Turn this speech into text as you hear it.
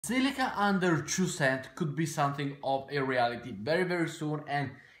ZILLIQA under 2 cents could be something of a reality very soon,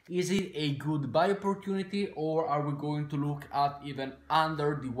 and is it a good buy opportunity, or are we going to look at even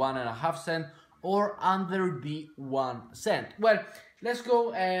under the 1.5 cent or under the 1 cent? Well, let's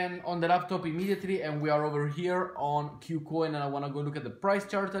go and on the laptop immediately, and we are over here on KuCoin, and I want to go look at the price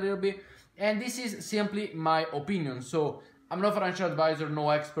chart a little bit, and this is simply my opinion. So I'm not a financial advisor, no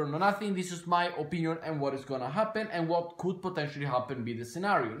expert, no nothing. This is my opinion and what is gonna happen and what could potentially happen be the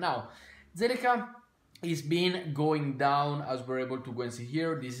scenario. Now, ZILLIQA is been going down, as we're able to go and see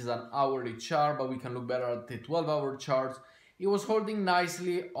here. This is an hourly chart, but we can look better at the 12-hour charts. It was holding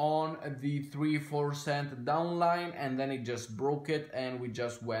nicely on the 3-4 cent downline, and then it just broke it, and we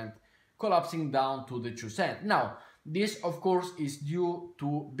just went collapsing down to the 2 cent. Now, this, of course, is due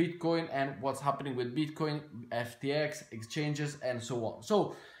to Bitcoin and what's happening with Bitcoin, FTX, exchanges, and so on.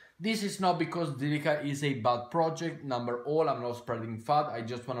 So this is not because ZILLIQA is a bad project. Number all, I'm not spreading FUD. I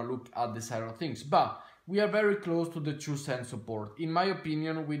just want to look at the side of things. But we are very close to the 2 cent support. In my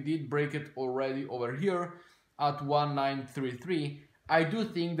opinion, we did break it already over here at 1933. I do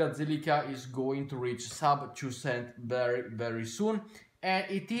think that ZILLIQA is going to reach sub 2 cent very soon. And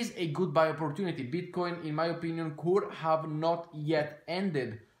it is a good buy opportunity. Bitcoin, in my opinion, could have not yet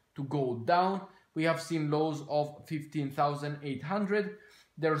ended to go down. We have seen lows of 15,800.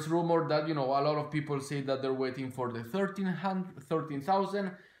 There's rumor that, a lot of people say that they're waiting for the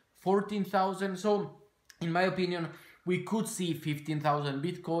 13,000, 14,000. So, in my opinion, we could see 15,000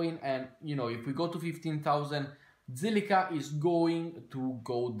 Bitcoin. And, if we go to 15,000, ZILLIQA is going to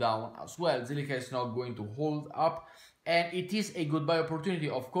go down as well. ZILLIQA is not going to hold up. And it is a good buy opportunity.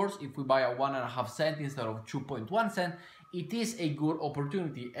 Of course, if we buy a 1.5 cent instead of 2.1 cent, it is a good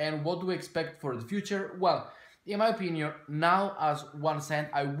opportunity. And what do we expect for the future? Well, in my opinion, now as 1 cent,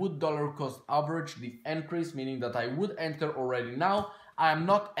 I would dollar cost average the entries, meaning that I would enter already now. I am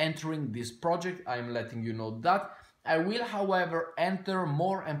not entering this project. I am letting you know that. I will, however, enter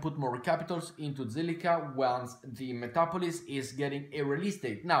more and put more capitals into ZILLIQA once the Metapolis is getting a release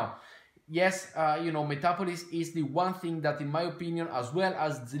date. Now, yes, Metapolis is the one thing that, in my opinion, as well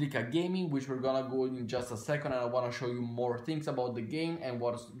as ZILLIQA Gaming, which we're gonna go in just a second, and I want to show you more things about the game and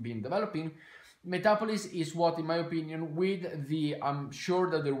what's been developing. Metapolis is what, in my opinion, with the, I'm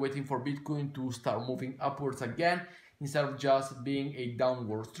sure that they're waiting for Bitcoin to start moving upwards again, instead of just being a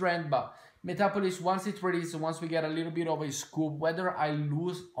downward trend. But Metapolis, once it's released, once we get a little bit of a scoop, whether I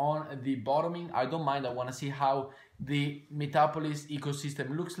lose on the bottoming, I don't mind. I want to see how the Metapolis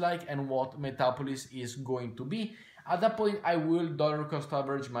ecosystem looks like and what Metapolis is going to be. At that point, I will dollar cost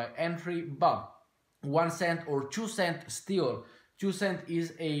average my entry, but 1 cent or 2 cent still. 2 cent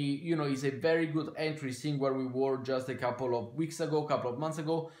is a, is a very good entry, seeing where we were just a couple of weeks ago, couple of months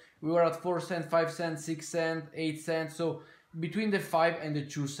ago. We were at 4 cent, 5 cent, 6 cent, 8 cent. So between the 5 and the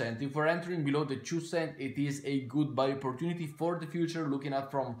 2 cent, if we're entering below the 2 cent, it is a good buy opportunity for the future. Looking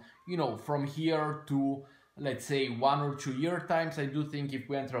at from, from here to, let's say, 1 or 2 year times, I do think if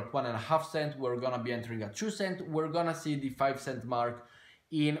we enter at 1.5 cent, we're gonna be entering at 2 cent. We're gonna see the 5 cent mark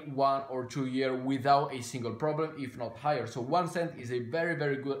in 1 or 2 years without a single problem, if not higher. So 1 cent is a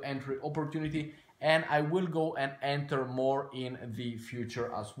very good entry opportunity, and I will go and enter more in the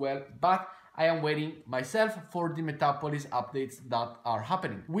future as well. But I am waiting myself for the Metapolis updates that are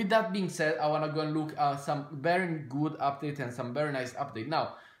happening. With that being said, I want to go and look at some very good updates and some very nice updates.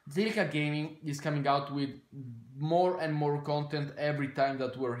 Now, ZILLIQA Gaming is coming out with more and more content every time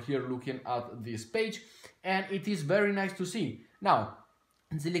that we're here looking at this page, and it is very nice to see. Now,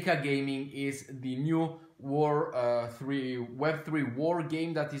 ZILLIQA Gaming is the new Web3 war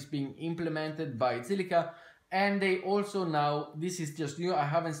game that is being implemented by ZILLIQA, and they also now, this is just new, I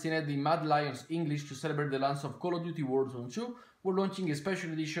haven't seen it, the Mad Lions English, to celebrate the launch of Call of Duty Warzone 2, we're launching a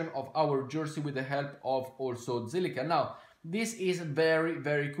special edition of our jersey with the help of also ZILLIQA. Now, this is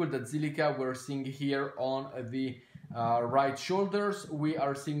very cool that ZILLIQA, we're seeing here on the right shoulders, we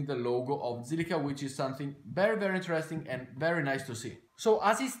are seeing the logo of ZILLIQA, which is something very interesting and very nice to see. So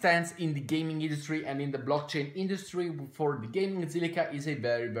as it stands in the gaming industry and in the blockchain industry, for the gaming, ZILLIQA is a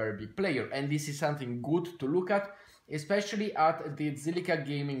very big player, and this is something good to look at, especially at the ZILLIQA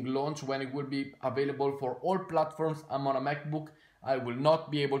Gaming launch, when it will be available for all platforms. I'm on a MacBook, I will not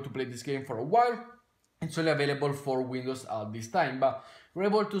be able to play this game for a while. It's only available for Windows at this time, but we're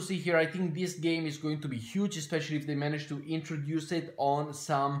able to see here, I think this game is going to be huge, especially if they manage to introduce it on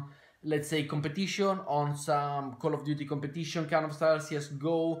some, let's say, competition, on some Call of Duty competition kind of style,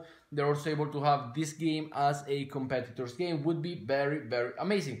 CSGO. They're also able to have this game as a competitor's game, would be very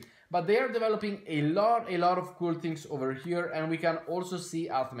amazing. But they are developing a lot of cool things over here, and we can also see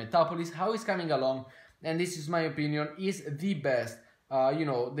at Metapolis how it's coming along, and this is my opinion, is the best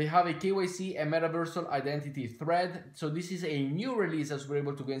they have a KYC and metaversal identity thread. So this is a new release, as we're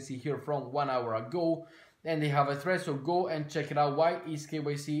able to go and see here, from 1 hour ago. And they have a thread, so go and check it out. Why is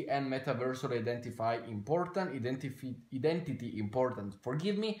KYC and metaversal identity important?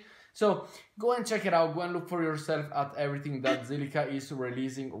 Forgive me. So go and check it out. Go and look for yourself at everything that ZILLIQA is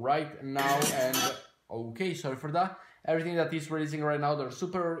releasing right now. And okay, sorry for that. Everything that is releasing right now, there's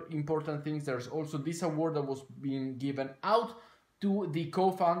super important things. There's also this award that was being given out to the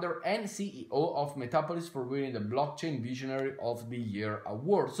co-founder and CEO of Metapolis for winning the Blockchain Visionary of the Year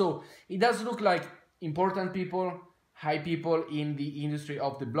award. So it does look like important people, high people in the industry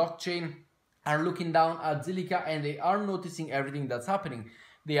of the blockchain are looking down at ZILLIQA, and they are noticing everything that's happening.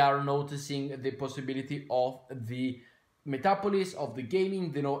 They are noticing the possibility of the Metapolis, of the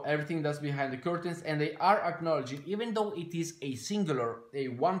gaming, they know everything that's behind the curtains, and they are acknowledging, even though it is a singular, a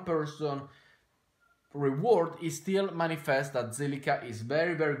one-person reward, is still manifest that ZILLIQA is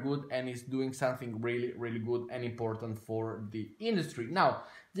very, very good and is doing something really, really good and important for the industry. Now,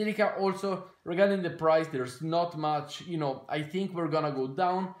 ZILLIQA also, regarding the price, there's not much, I think we're gonna go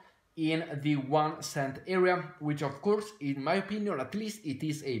down in the 1 cent area, which of course, in my opinion, at least it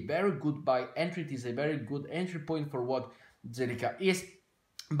is a very good buy entry. It is a very good entry point for what ZILLIQA is.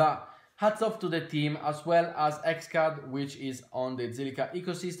 But hats off to the team, as well as XCAD, which is on the ZILLIQA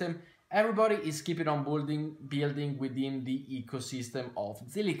ecosystem. Everybody is keeping on building within the ecosystem of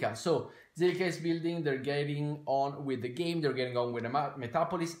ZILLIQA. So ZILLIQA is building, they're getting on with the game, they're getting on with the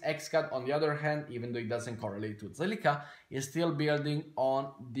Metapolis. XCAD, on the other hand, even though it doesn't correlate to ZILLIQA, is still building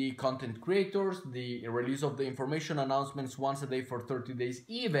on the content creators, the release of the information announcements once a day for 30 days,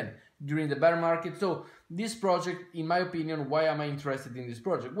 even during the bear market. So this project, in my opinion, why am I interested in this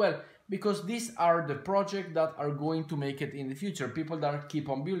project? Well, because these are the projects that are going to make it in the future. People that keep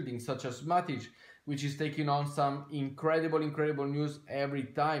on building, such as Matic, which is taking on some incredible news every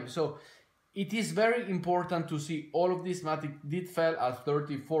time. So it is very important to see all of this. Matic did fell at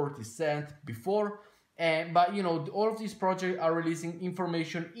 30-40 cents before, but all of these projects are releasing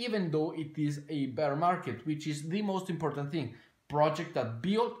information even though it is a bear market, which is the most important thing. Projects that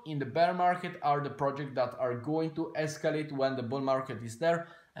build in the bear market are the projects that are going to escalate when the bull market is there,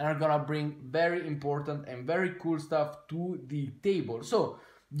 and are gonna bring very important and very cool stuff to the table. So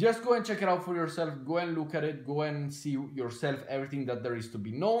just go and check it out for yourself. Go and look at it. Go and see yourself everything that there is to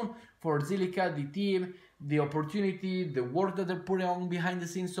be known for ZILLIQA, the team, the opportunity, the work that they're putting on behind the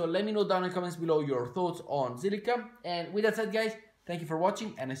scenes. So let me know down in the comments below your thoughts on ZILLIQA. And with that said, guys, thank you for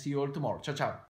watching, and I see you all tomorrow. Ciao, ciao.